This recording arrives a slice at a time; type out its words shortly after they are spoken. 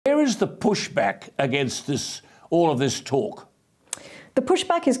Where is the pushback against this, all of this talk? The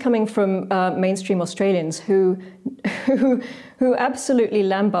pushback is coming from mainstream Australians who absolutely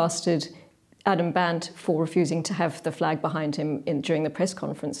lambasted Adam Bandt for refusing to have the flag behind him during the press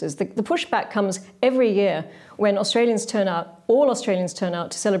conferences. The pushback comes every year when Australians turn out, all Australians turn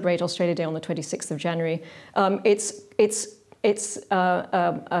out to celebrate Australia Day on the 26th of January. It's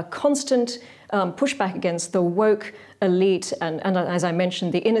a constant pushback against the woke elite and as I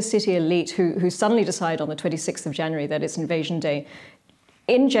mentioned, the inner city elite who suddenly decide on the 26th of January that it's Invasion Day.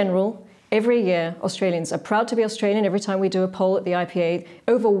 In general, every year, Australians are proud to be Australian. Every time we do a poll at the IPA,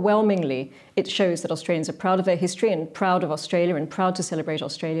 overwhelmingly, it shows that Australians are proud of their history and proud of Australia and proud to celebrate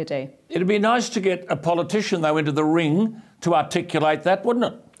Australia Day. It'd be nice to get a politician, though, into the ring to articulate that, wouldn't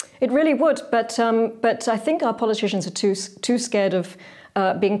it? It really would, but I think our politicians are too scared of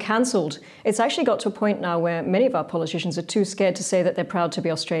being cancelled. It's actually got to a point now where many of our politicians are too scared to say that they're proud to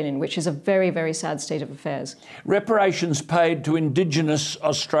be Australian, which is a very, very sad state of affairs. Reparations paid to Indigenous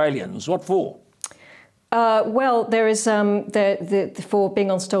Australians. What for? Well, there is for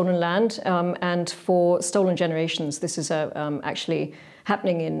being on stolen land and for stolen generations. This is actually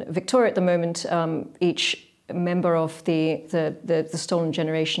happening in Victoria at the moment. Each member of the stolen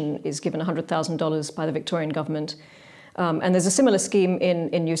generation is given $100,000 by the Victorian government. And there's a similar scheme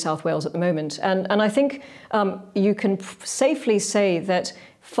in New South Wales at the moment. And I think you can safely say that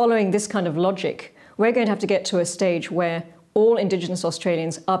following this kind of logic, we're going to have to get to a stage where all Indigenous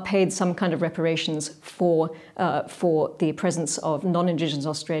Australians are paid some kind of reparations for the presence of non-Indigenous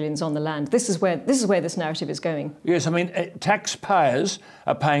Australians on the land. This is where this narrative is going. Yes, I mean, taxpayers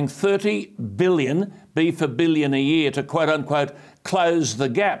are paying $30 billion, B for billion, a year to quote-unquote close the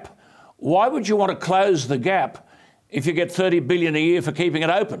gap. Why would you want to close the gap if you get $30 billion a year for keeping it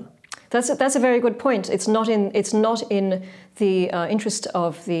open? That's a very good point. It's not in the interest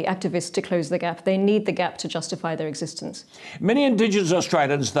of the activists to close the gap. They need the gap to justify their existence. Many Indigenous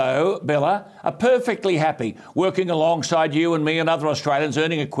Australians, though, Bella, are perfectly happy working alongside you and me and other Australians,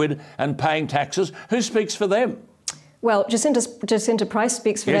 earning a quid and paying taxes. Who speaks for them? Well, Jacinta Price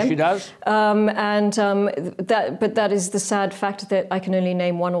speaks for them. Yes, she does. But that is the sad fact that I can only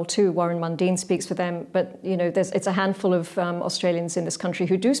name one or two. Warren Mundine speaks for them, but you know, it's a handful of Australians in this country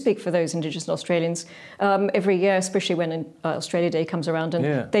who do speak for those Indigenous Australians every year, especially when Australia Day comes around,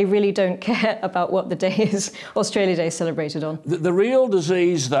 and they really don't care about what the day is Australia Day is celebrated on. The real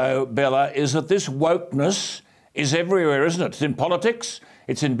disease, though, Bella, is that this wokeness is everywhere, isn't it? It's in politics,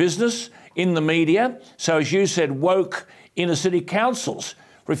 it's in business, in the media. So, as you said, woke inner city councils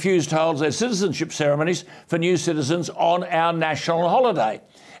refuse to hold their citizenship ceremonies for new citizens on our national holiday.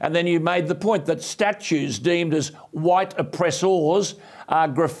 And then you made the point that statues deemed as white oppressors are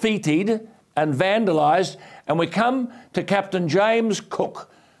graffitied and vandalised. And we come to Captain James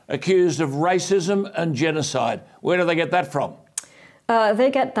Cook, accused of racism and genocide. Where do they get that from? They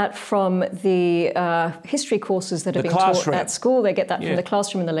get that from the history courses that are being taught at school. They get that from the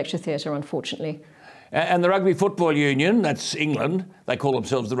classroom and the lecture theatre, unfortunately. And the Rugby Football Union, that's England. They call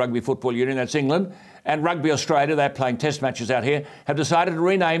themselves the Rugby Football Union, that's England. And Rugby Australia, they're playing test matches out here, have decided to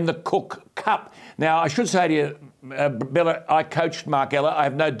rename the Cook Cup. Now, I should say to you, Bella, I coached Mark Ella. I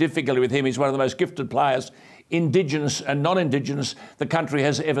have no difficulty with him. He's one of the most gifted players, Indigenous and non-Indigenous, the country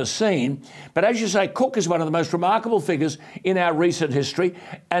has ever seen. But as you say, Cook is one of the most remarkable figures in our recent history,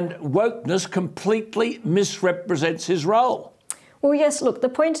 and wokeness completely misrepresents his role. Well, yes, look, the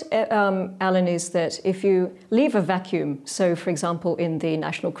point, Alan, is that if you leave a vacuum, so, for example, in the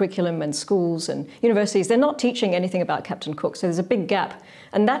national curriculum and schools and universities, they're not teaching anything about Captain Cook, so there's a big gap.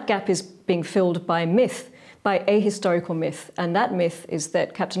 And that gap is being filled by myth, by ahistorical myth, and that myth is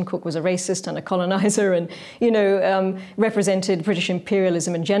that Captain Cook was a racist and a colonizer and, you know, represented British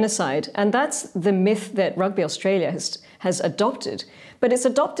imperialism and genocide. And that's the myth that Rugby Australia has adopted. But it's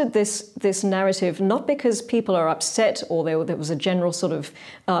adopted this narrative not because people are upset or there was a general sort of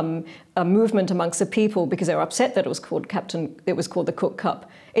a movement amongst the people because they were upset that it was called the Cook Cup.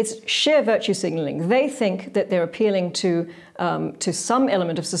 It's sheer virtue signalling. They think that they're appealing to some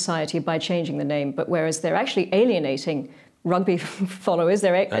element of society by changing the name, but whereas they're actually alienating rugby followers,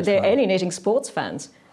 they're alienating sports fans.